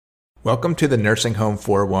Welcome to the Nursing Home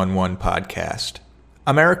 411 podcast.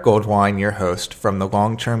 I'm Eric Goldwine, your host from the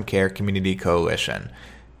Long-Term Care Community Coalition.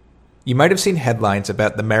 You might have seen headlines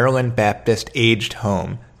about the Maryland Baptist Aged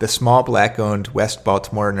Home, the small Black-owned West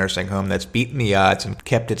Baltimore nursing home that's beaten the odds and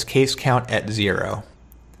kept its case count at 0.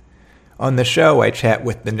 On the show, I chat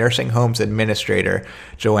with the nursing home's administrator,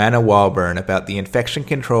 Joanna Walburn, about the infection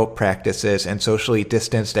control practices and socially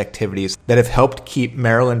distanced activities that have helped keep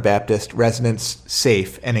Maryland Baptist residents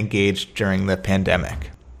safe and engaged during the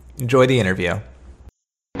pandemic. Enjoy the interview.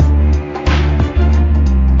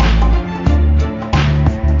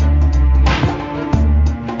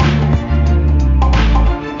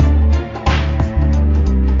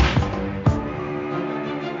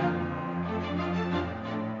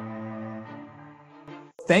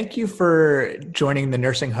 Thank you for joining the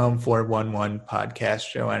Nursing Home 411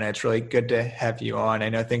 podcast, Joanna. It's really good to have you on. I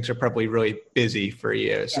know things are probably really busy for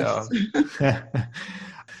you. Yes.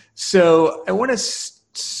 So I want to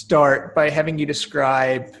start by having you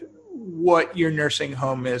describe what your nursing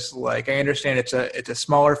home is like. I understand it's a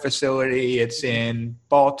smaller facility. It's in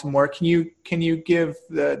Baltimore. Can you give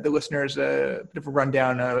the listeners a bit of a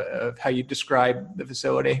rundown of how you describe the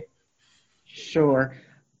facility? Sure.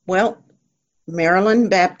 Well,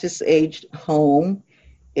 Maryland Baptist Aged Home.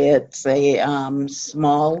 It's a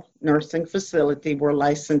small nursing facility. We're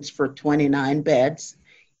licensed for 29 beds,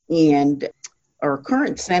 and our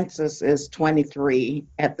current census is 23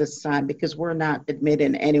 at this time because we're not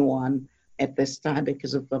admitting anyone at this time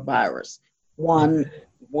because of the virus. One,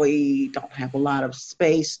 we don't have a lot of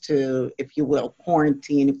space to, if you will,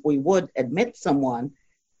 quarantine. If we would admit someone,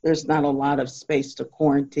 there's not a lot of space to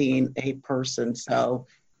quarantine a person. So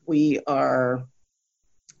we are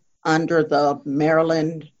under the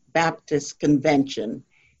Maryland Baptist Convention,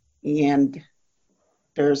 and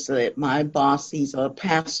there's my boss, he's a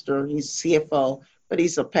pastor, he's CFO, but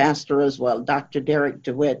he's a pastor as well, Dr. Derek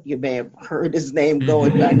DeWitt. You may have heard his name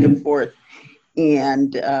going back and forth.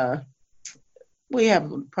 And we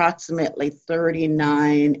have approximately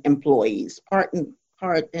 39 employees, part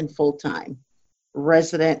and full-time.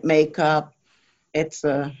 Resident makeup, it's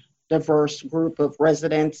a diverse group of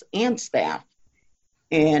residents and staff.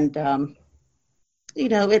 And,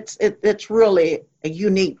 it's really a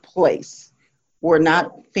unique place. We're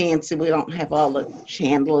not fancy. We don't have all the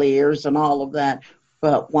chandeliers and all of that.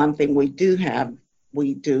 But one thing we do have,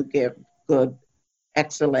 we do give good,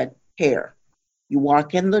 excellent care. You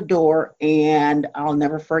walk in the door, and I'll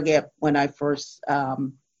never forget when I first, part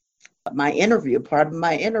of my interview,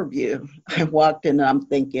 I walked in and I'm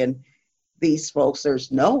thinking, these folks, there's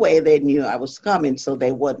no way they knew I was coming, so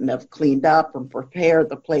they wouldn't have cleaned up and prepared.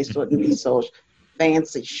 The place wouldn't be so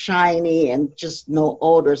fancy, shiny, and just no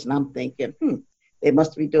odors. And I'm thinking, they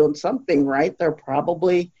must be doing something right. They're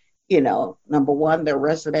probably, number one, their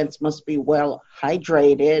residents must be well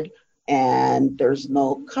hydrated, and there's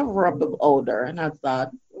no cover-up of odor. And I thought,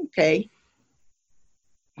 okay,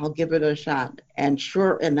 I'll give it a shot. And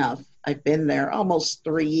sure enough, I've been there almost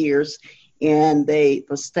 3 years. And the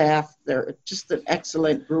staff, they're just an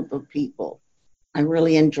excellent group of people. I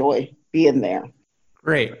really enjoy being there.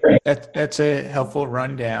 Great. That's a helpful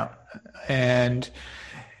rundown. And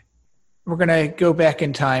we're going to go back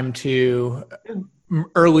in time to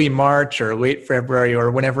early March or late February or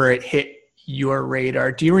whenever it hit your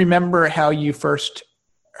radar. Do you remember how you first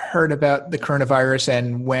heard about the coronavirus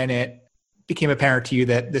and when it became apparent to you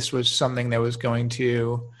that this was something that was going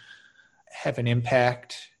to have an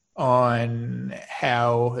impact on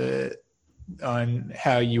how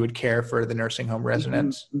you would care for the nursing home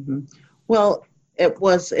residents? Mm-hmm. Well, it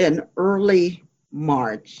was in early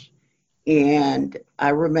March, and I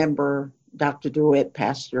remember Dr. DeWitt,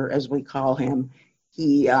 pastor, as we call him,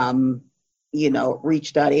 he,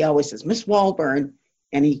 reached out. He always says, Miss Walburn,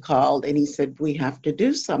 and he called and he said, we have to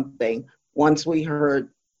do something. Once we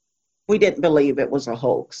didn't believe it was a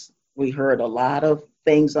hoax. We heard a lot of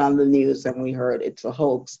things on the news and we heard it's a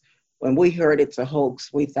hoax. When we heard it's a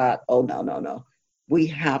hoax, we thought, oh, no. We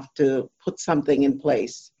have to put something in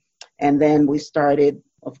place. And then we started,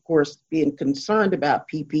 of course, being concerned about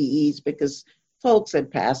PPEs because folks had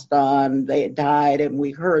passed on, they had died, and we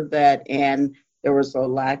heard that, and there was a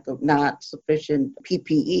lack of not sufficient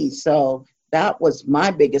PPE. So that was my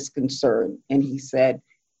biggest concern. And he said,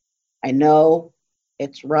 I know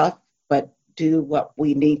it's rough, but do what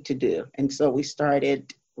we need to do. And so we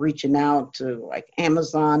started reaching out to like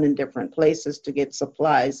Amazon and different places to get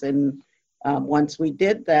supplies. And once we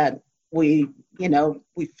did that, we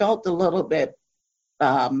felt a little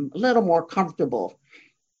more comfortable.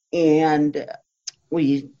 And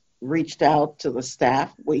we reached out to the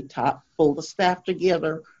staff. We pulled the staff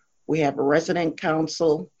together. We have a resident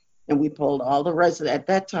council and we pulled all the residents. At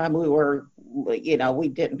that time, we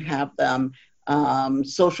didn't have them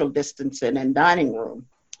social distancing and dining room.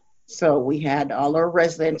 So we had all our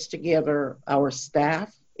residents together, our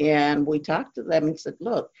staff, and we talked to them and said,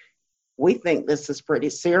 look, we think this is pretty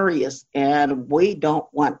serious and we don't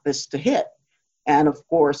want this to hit. And of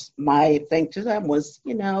course, my thing to them was,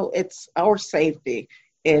 it's our safety.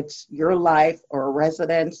 It's your life, our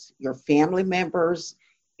residents, your family members.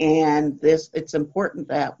 And it's important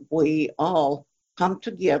that we all come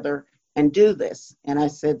together and do this. And I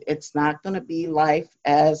said, it's not going to be life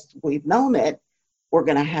as we've known it. We're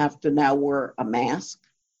going to have to now wear a mask.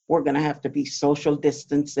 We're going to have to be social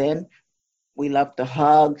distancing. We love to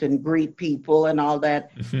hug and greet people and all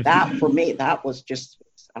that. That for me,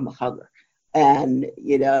 I'm a hugger. And,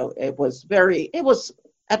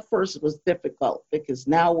 at first it was difficult because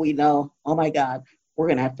now we know, oh my God, we're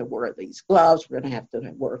going to have to wear these gloves. We're going to have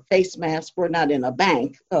to wear a face mask. We're not in a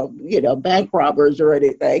bank, bank robbers or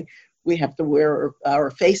anything. We have to wear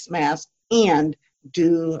our face mask and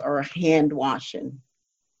do our hand washing.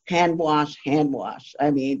 Hand wash.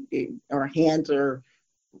 I mean, our hands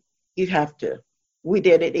we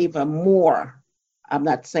did it even more. I'm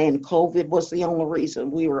not saying COVID was the only reason.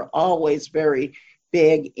 We were always very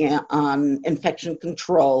big on infection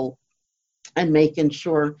control and making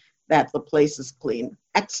sure that the place is clean.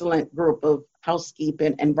 Excellent group of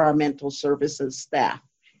housekeeping, environmental services staff.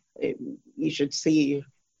 You should see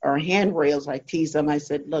our handrails. I tease them. I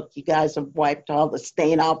said, look, you guys have wiped all the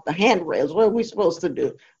stain off the handrails. What are we supposed to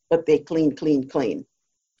do? But they clean.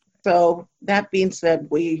 So that being said,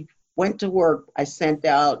 we went to work. I sent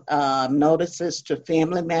out notices to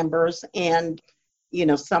family members, and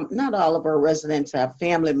not all of our residents have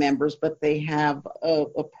family members, but they have a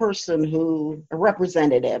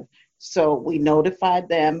representative. So we notified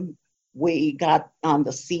them. We got on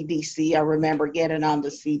the CDC. I remember getting on the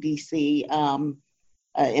CDC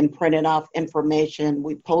and printing off information.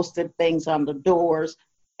 We posted things on the doors.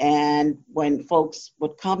 And when folks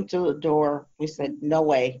would come to the door, we said, no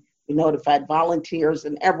way. We notified volunteers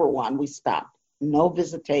and everyone. We stopped. No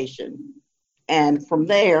visitation. And from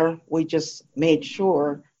there, we just made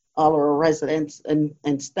sure all our residents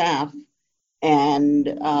and staff and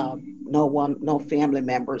no family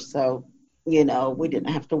members. So, we didn't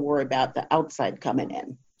have to worry about the outside coming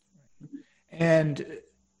in. And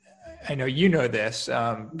I know you know this,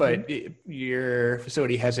 but your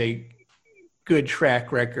facility has a good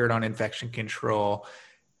track record on infection control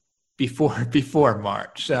before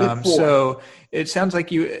March. So it sounds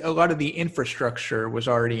like a lot of the infrastructure was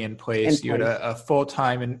already in place. You had a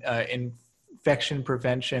full-time infection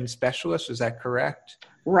prevention specialist. Is that correct?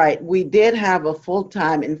 Right. We did have a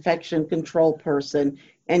full-time infection control person,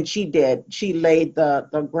 and she laid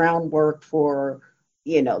the groundwork for,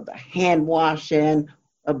 the hand washing,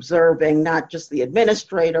 observing not just the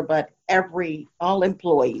administrator, but all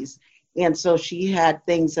employees. And so she had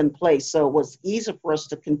things in place. So it was easy for us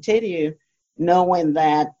to continue knowing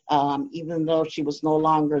that even though she was no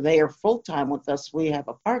longer there full-time with us, we have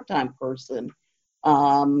a part-time person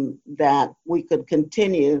that we could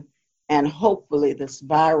continue, and hopefully this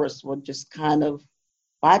virus would just kind of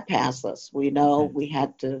bypass us. We know we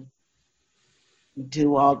had to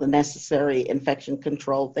do all the necessary infection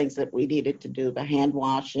control things that we needed to do, the hand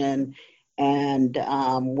washing, and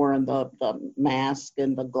wearing the mask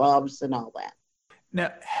and the gloves and all that.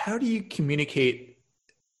 Now, how do you communicate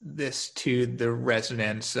this to the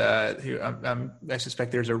residents? Who I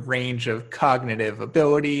suspect there's a range of cognitive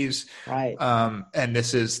abilities, right? And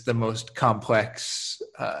this is the most complex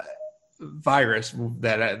virus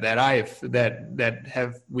that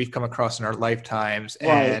we've come across in our lifetimes, right.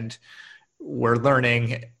 And we're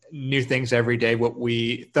learning new things every day. What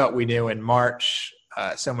we thought we knew in March.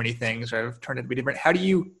 So many things have turned out to be different. How do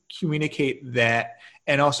you communicate that?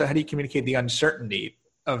 And also, how do you communicate the uncertainty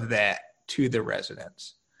of that to the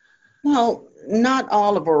residents? Well, not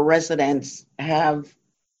all of our residents have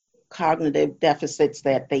cognitive deficits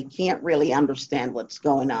that they can't really understand what's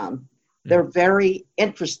going on. They're very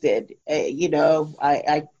interested.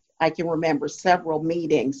 I can remember several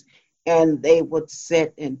meetings, and they would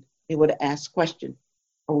sit and they would ask questions.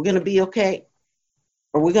 Are we going to be okay?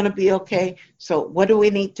 Are we going to be okay? So what do we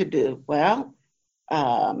need to do? Well,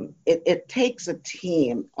 it takes a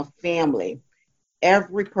team, a family,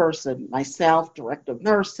 every person, myself, director of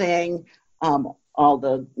nursing, all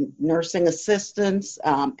the nursing assistants,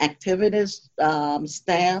 activities,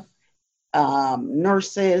 staff,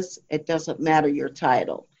 nurses, it doesn't matter your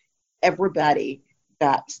title. Everybody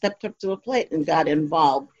stepped up to the plate and got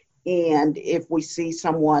involved. And if we see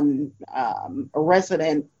someone, a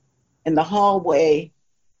resident in the hallway,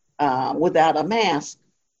 without a mask,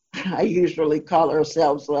 I usually call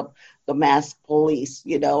ourselves the mask police.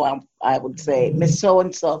 I would say, Miss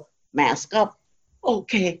So-and-so, mask up.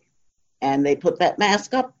 Okay. And they put that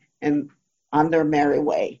mask up and on their merry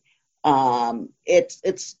way.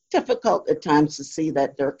 It's difficult at times to see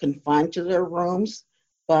that they're confined to their rooms,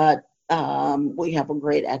 but we have a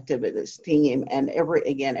great activities team, and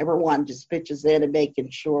everyone just pitches in and making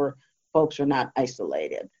sure folks are not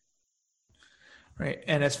isolated. Right.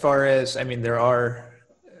 And as far as, there are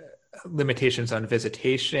limitations on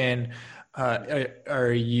visitation.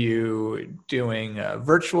 Are you doing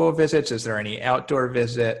virtual visits? Is there any outdoor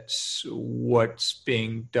visits? What's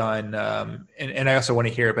being done? And I also want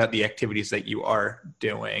to hear about the activities that you are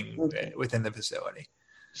doing within the facility.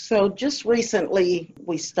 So just recently,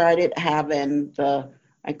 we started having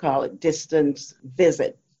I call it distance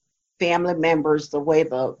visit. Family members, the way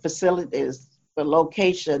the facility is, the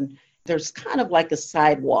location, there's kind of like a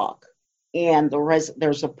sidewalk, and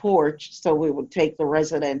there's a porch, so we would take the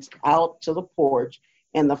residents out to the porch,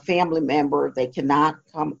 and the family member, they cannot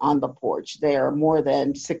come on the porch. They are more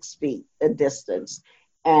than 6 feet in distance,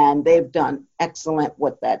 and they've done excellent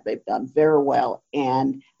with that. They've done very well,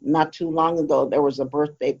 and not too long ago, there was a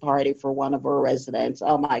birthday party for one of our residents.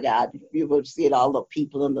 Oh my God, you would see all the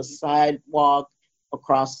people on the sidewalk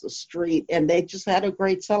across the street, and they just had a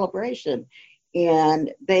great celebration.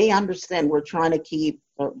 And they understand we're trying to keep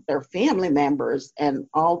their family members and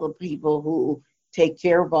all the people who take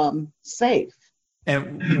care of them safe.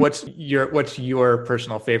 And what's your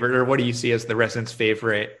personal favorite, or what do you see as the residents'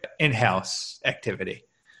 favorite in-house activity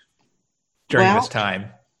during this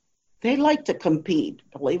time? They like to compete,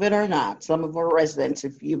 believe it or not. Some of our residents,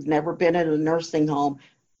 if you've never been in a nursing home,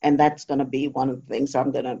 and that's going to be one of the things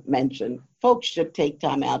I'm going to mention, folks should take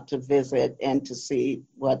time out to visit and to see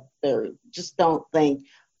what just don't think,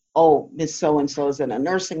 oh, Miss So-and-so is in a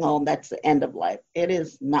nursing home, that's the end of life. It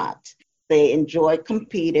is not. They enjoy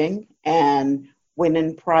competing and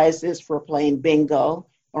winning prizes for playing bingo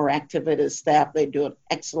or activities staff. They do an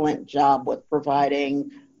excellent job with providing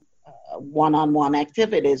one-on-one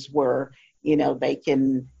activities where, they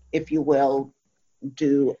can, if you will,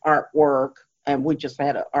 do artwork. And we just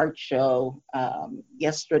had an art show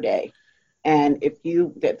yesterday. And if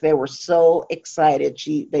they were so excited,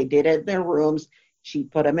 they did it in their rooms. She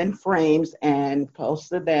put them in frames and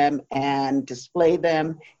posted them and displayed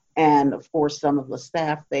them. And of course, some of the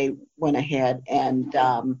staff, they went ahead and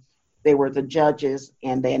they were the judges,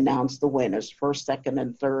 and they announced the winners, first, second,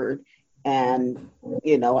 and third. And,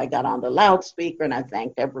 I got on the loudspeaker and I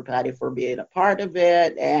thanked everybody for being a part of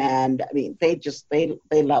it. And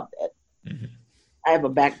they loved it. Mm-hmm. I have a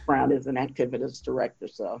background as an activities director,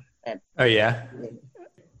 so. Oh yeah.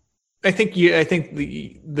 I think the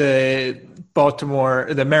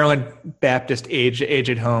Maryland Baptist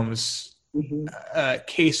aged homes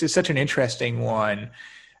case is such an interesting one,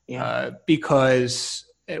 because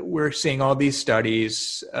we're seeing all these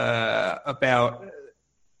studies about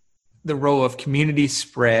the role of community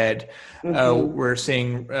spread. We're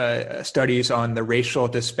seeing studies on the racial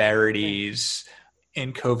disparities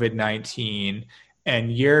in COVID-19.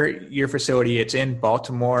 And your facility, it's in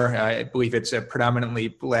Baltimore. I believe it's a predominantly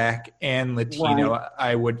Black and Latino. Right.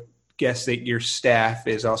 I would guess that your staff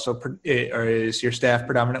is also, or is your staff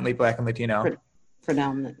predominantly Black and Latino?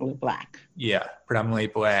 Predominantly Black. Yeah, predominantly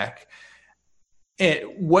Black. And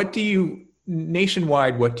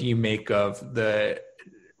nationwide, what do you make of the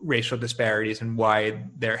racial disparities and why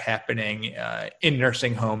they're happening in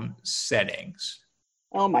nursing home settings?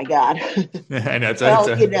 Oh my God. I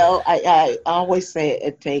know. I always say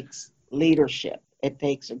it takes leadership. It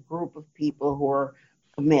takes a group of people who are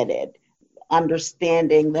committed,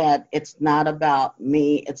 understanding that it's not about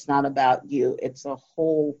me, it's not about you, it's a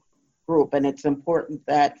whole group. And it's important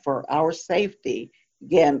that for our safety,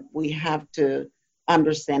 again, we have to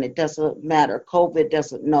understand it doesn't matter. COVID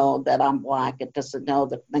doesn't know that I'm Black. It doesn't know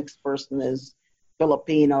that the next person is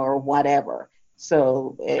Filipino or whatever.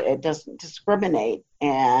 So it doesn't discriminate.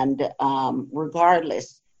 And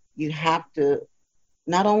regardless, you have to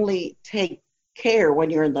not only take care when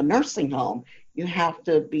you're in the nursing home, you have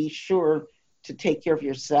to be sure to take care of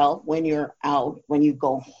yourself when you're out, when you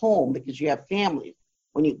go home, because you have family.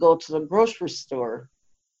 When you go to the grocery store,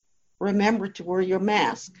 remember to wear your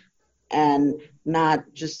mask and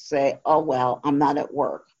not just say, oh, well, I'm not at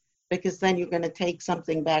work, because then you're going to take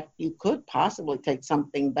something back. You could possibly take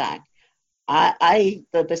something back.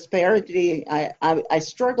 The disparity, I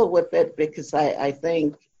struggle with it because I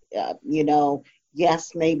think,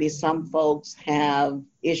 yes, maybe some folks have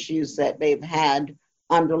issues that they've had,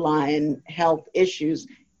 underlying health issues,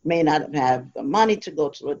 may not have the money to go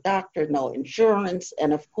to a doctor, no insurance.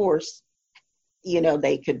 And of course,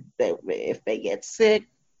 if they get sick,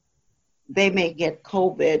 they may get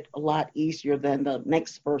COVID a lot easier than the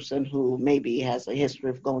next person who maybe has a history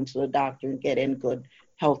of going to the doctor and getting good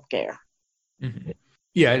health care. Mm-hmm.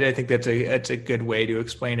 Yeah, I think that's a good way to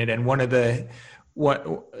explain it. And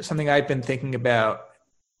something I've been thinking about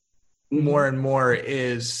more and more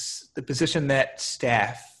is the position that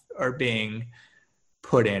staff are being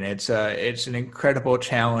put in. It's an incredible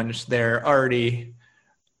challenge. They're already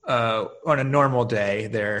on a normal day,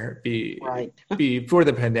 before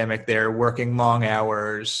the pandemic, they're working long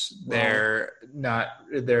hours. They're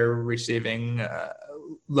receiving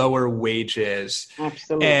lower wages.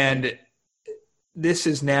 Absolutely. And this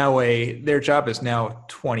is now their job is now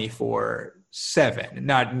 24/7.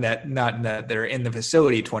 Not in that they're in the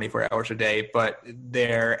facility 24 hours a day, but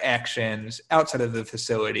their actions outside of the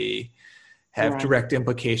facility have direct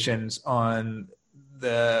implications on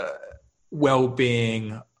the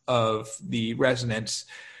well-being of the residents.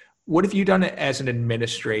 What have you done as an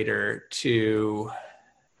administrator to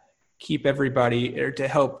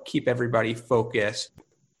help keep everybody focused?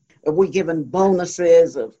 We given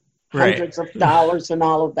bonuses of hundreds of dollars and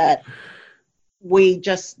all of that. We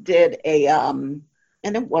just did and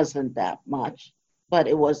it wasn't that much, but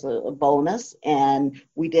it was a bonus, and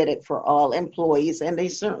we did it for all employees, and they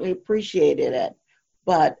certainly appreciated it.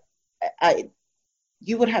 But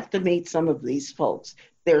you would have to meet some of these folks.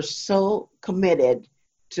 They're so committed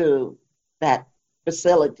to that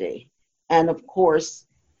facility. And of course,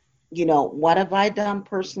 what have I done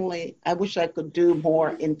personally? I wish I could do more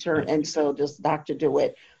and so does Dr.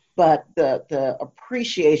 DeWitt. But the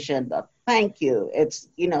appreciation, the thank you, it's,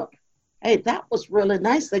 hey, that was really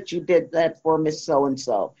nice that you did that for Miss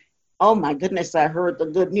So-and-so. Oh my goodness, I heard the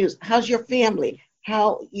good news. How's your family?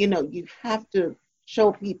 How, you have to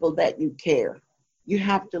show people that you care. You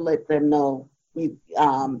have to let them know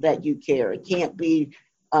that you care. It can't be,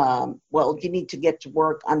 you need to get to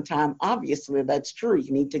work on time. Obviously, that's true.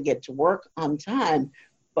 You need to get to work on time,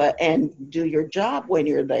 and do your job when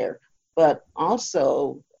you're there. But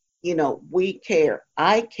also, we care.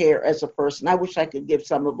 I care as a person. I wish I could give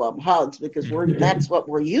some of them hugs because that's what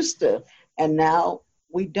we're used to. And now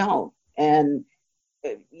we don't. And,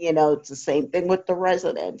 it's the same thing with the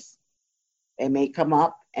residents. They may come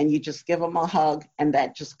up and you just give them a hug, and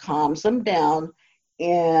that just calms them down.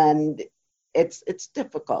 And it's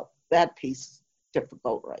difficult. That piece is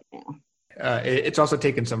difficult right now. It's also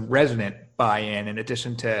taken some resident buy-in in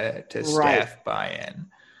addition to staff buy-in.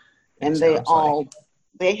 And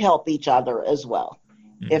they help each other as well.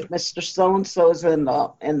 Mm-hmm. If Mr. So-and-so is in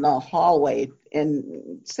the hallway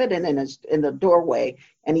and sitting in the doorway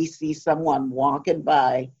and he sees someone walking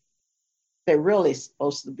by, they're really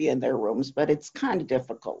supposed to be in their rooms, but it's kind of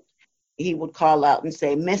difficult. He would call out and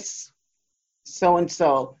say, Miss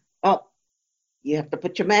So-and-so, oh, you have to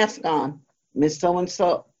put your mask on. Miss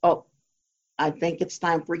So-and-so, oh, I think it's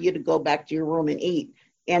time for you to go back to your room and eat.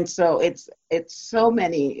 And so it's so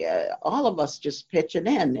many, all of us just pitching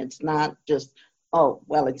in. It's not just,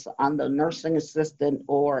 it's on the nursing assistant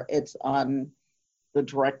or it's on the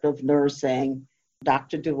director of nursing,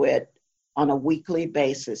 Dr. DeWitt, on a weekly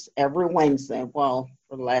basis, every Wednesday. Well,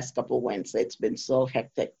 for the last couple of Wednesdays, it's been so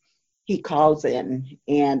hectic. He calls in,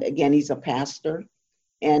 and again, he's a pastor,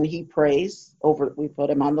 and he prays we put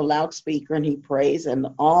him on the loudspeaker, and he prays, and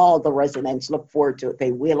all the residents look forward to it.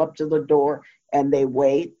 They wheel up to the door, and they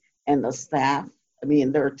wait, and the staff,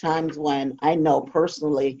 there are times when I know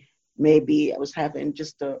personally, maybe I was having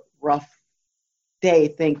just a rough day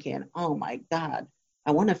thinking, oh my God,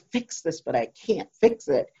 I want to fix this, but I can't fix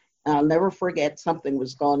it. And I'll never forget, something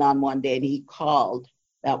was going on one day, and he called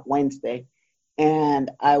that Wednesday,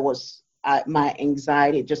 and my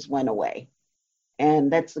anxiety just went away.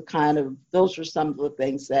 And those are some of the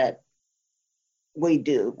things that we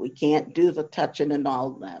do. We can't do the touching and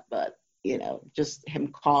all of that, but, just him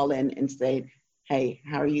calling and say, hey,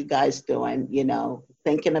 how are you guys doing?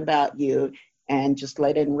 Thinking about you, and just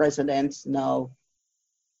letting residents know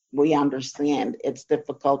we understand it's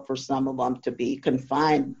difficult for some of them to be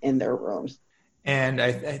confined in their rooms. And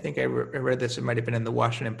I think I read this, it might have been in the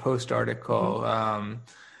Washington Post article,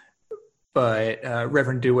 but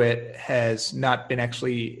Reverend DeWitt has not been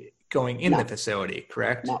actually going in the facility,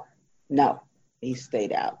 correct? No, he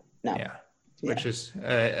stayed out. No. Yeah. Which is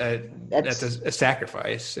that's a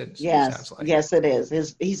sacrifice. It sounds like. Yes, it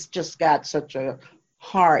is. He's just got such a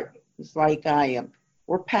heart. It's like I am.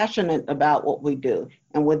 We're passionate about what we do,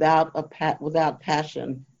 and without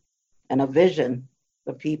passion and a vision,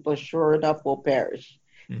 the people sure enough will perish.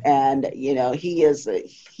 Mm-hmm. And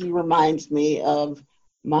he reminds me of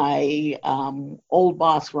my old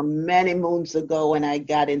boss from many moons ago when I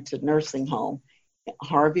got into nursing home.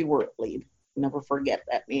 Harvey Wortley, never forget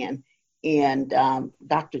that man. And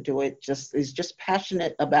Dr. DeWitt is just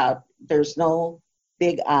passionate about there's no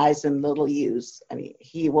big I's and little U's. I mean,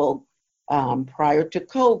 he will, prior to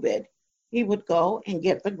COVID, he would go and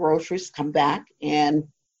get the groceries, come back, and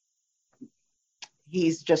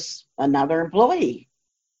he's just another employee.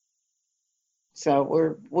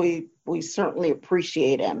 So we certainly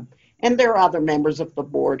appreciate him. And there are other members of the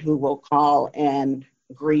board who will call and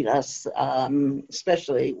greet us,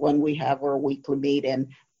 especially when we have our weekly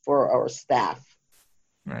meeting for our staff.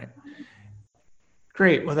 Right.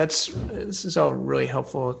 Great. Well, this is all really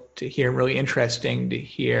helpful to hear, really interesting to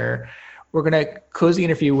hear. We're going to close the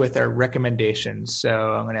interview with our recommendations.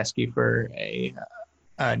 So I'm going to ask you for a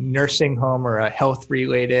nursing home or a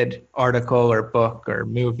health-related article or book or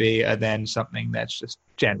movie, and then something that's just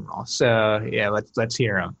general. So yeah, let's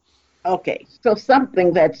hear them. Okay, so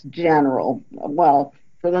something that's general. Well,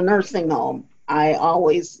 for the nursing home, I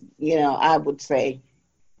always, I would say,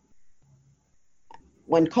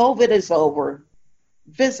 when COVID is over,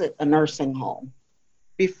 visit a nursing home,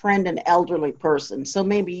 befriend an elderly person. So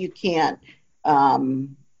maybe you can't,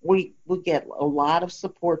 we get a lot of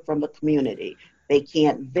support from the community. They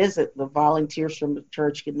can't visit, the volunteers from the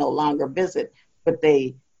church can no longer visit, but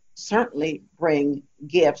they certainly bring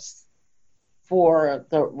gifts for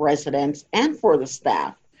the residents and for the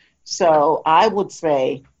staff. So I would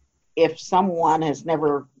say if someone has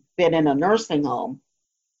never been in a nursing home,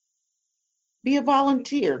 be a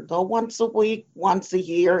volunteer. Go once a week, once a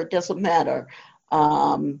year, it doesn't matter.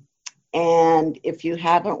 And if you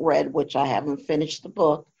haven't read, which I haven't finished the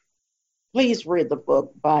book, please read the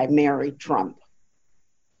book by Mary Trump.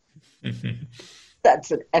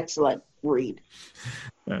 That's an excellent read.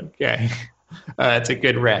 Okay. It's a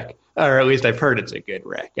good rec. Or at least I've heard it's a good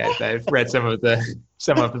rec. I've read some of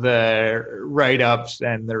the write-ups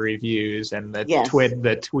and the reviews and the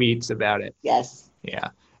tweets about it. Yes. Yeah.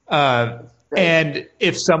 And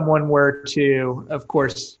if someone were to, of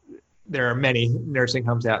course, there are many nursing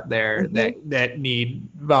homes out there that need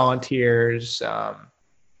volunteers,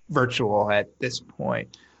 virtual at this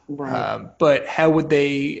point. Right. But how would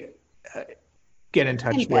they get in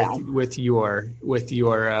touch with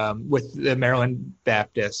the Maryland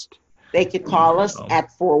Baptist? They could call us at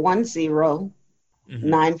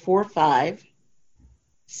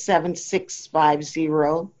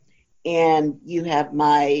 410-945-7650. And you have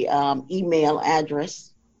my email address.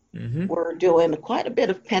 We're doing quite a bit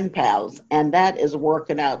of pen pals, and that is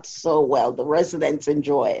working out so well. The residents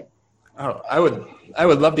enjoy it. Oh, I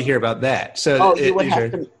would love to hear about that. So you would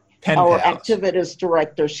have to. Pen Our pals. activities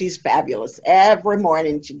director, she's fabulous. Every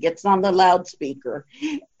morning she gets on the loudspeaker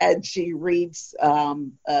and she reads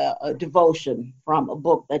a devotion from a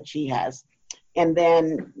book that she has. And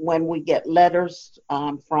then when we get letters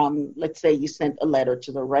from, let's say you sent a letter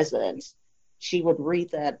to the residents, she would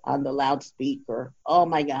read that on the loudspeaker. Oh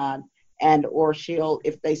my God. Or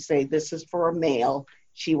if they say this is for a male,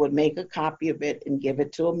 she would make a copy of it and give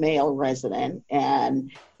it to a male resident,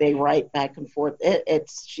 and they write back and forth.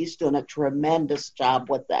 She's doing a tremendous job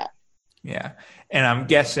with that. Yeah, and I'm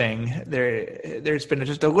guessing there's been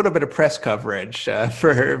just a little bit of press coverage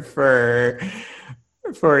for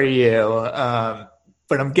you,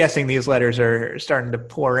 but I'm guessing these letters are starting to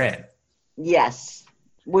pour in. Yes,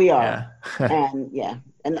 we are, and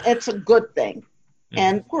it's a good thing.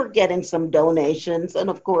 And we're getting some donations, and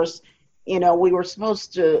of course, we were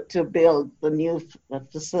supposed to build the new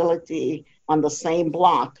facility on the same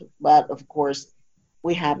block, but of course,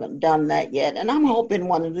 we haven't done that yet. And I'm hoping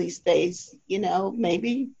one of these days,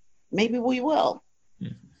 maybe we will.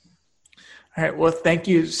 All right. Well, thank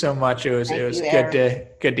you so much. It was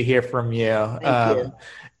good to hear from you. Thank you.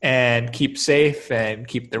 And keep safe and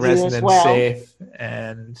keep the residents safe.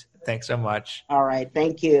 And thanks so much. All right.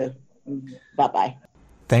 Thank you. Bye-bye.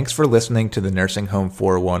 Thanks for listening to the Nursing Home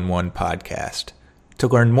 411 podcast. To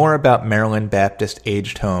learn more about Maryland Baptist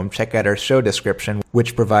Aged Home, check out our show description,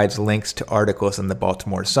 which provides links to articles in the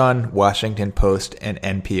Baltimore Sun, Washington Post, and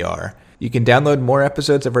NPR. You can download more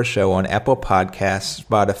episodes of our show on Apple Podcasts,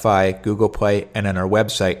 Spotify, Google Play, and on our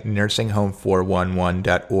website,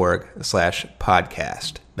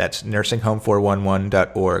 nursinghome411.org/podcast. That's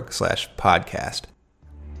nursinghome411.org/podcast.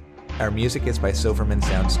 Our music is by Silverman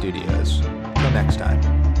Sound Studios. Till next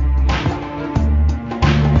time.